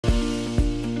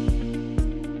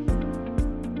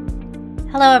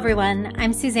Hello everyone,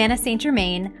 I'm Susanna St.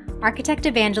 Germain, Architect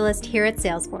Evangelist here at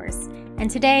Salesforce, and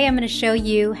today I'm going to show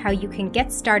you how you can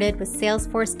get started with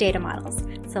Salesforce Data Models,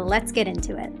 so let's get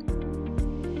into it.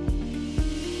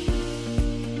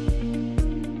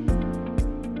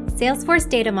 Salesforce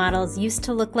Data Models used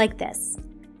to look like this.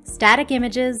 Static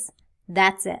images,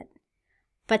 that's it.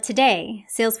 But today,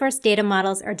 Salesforce Data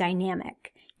Models are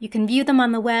dynamic. You can view them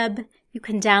on the web, you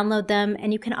can download them,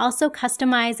 and you can also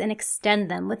customize and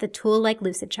extend them with a tool like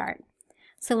LucidChart.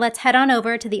 So let's head on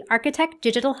over to the Architect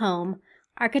digital home,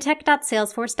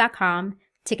 architect.salesforce.com,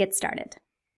 to get started.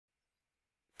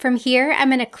 From here, I'm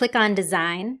going to click on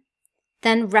Design,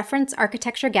 then Reference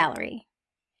Architecture Gallery.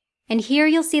 And here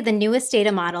you'll see the newest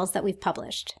data models that we've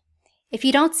published. If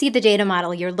you don't see the data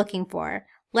model you're looking for,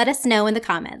 let us know in the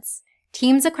comments.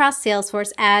 Teams across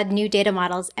Salesforce add new data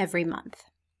models every month.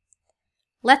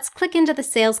 Let's click into the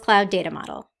Sales Cloud data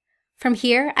model. From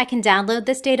here, I can download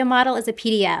this data model as a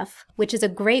PDF, which is a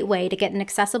great way to get an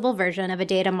accessible version of a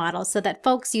data model so that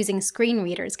folks using screen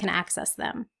readers can access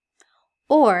them.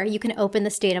 Or you can open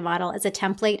this data model as a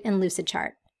template in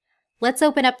LucidChart. Let's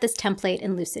open up this template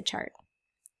in LucidChart.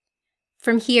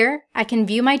 From here, I can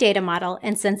view my data model,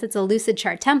 and since it's a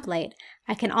LucidChart template,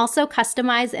 I can also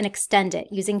customize and extend it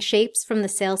using shapes from the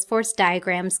Salesforce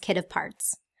Diagrams kit of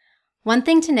parts. One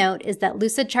thing to note is that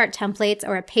LucidChart templates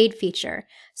are a paid feature,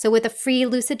 so with a free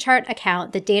LucidChart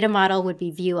account, the data model would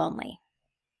be view only.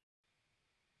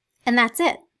 And that's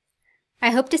it.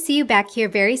 I hope to see you back here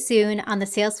very soon on the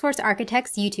Salesforce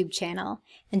Architects YouTube channel.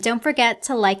 And don't forget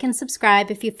to like and subscribe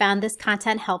if you found this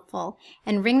content helpful,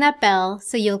 and ring that bell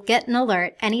so you'll get an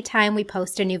alert anytime we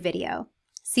post a new video.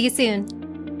 See you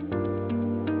soon.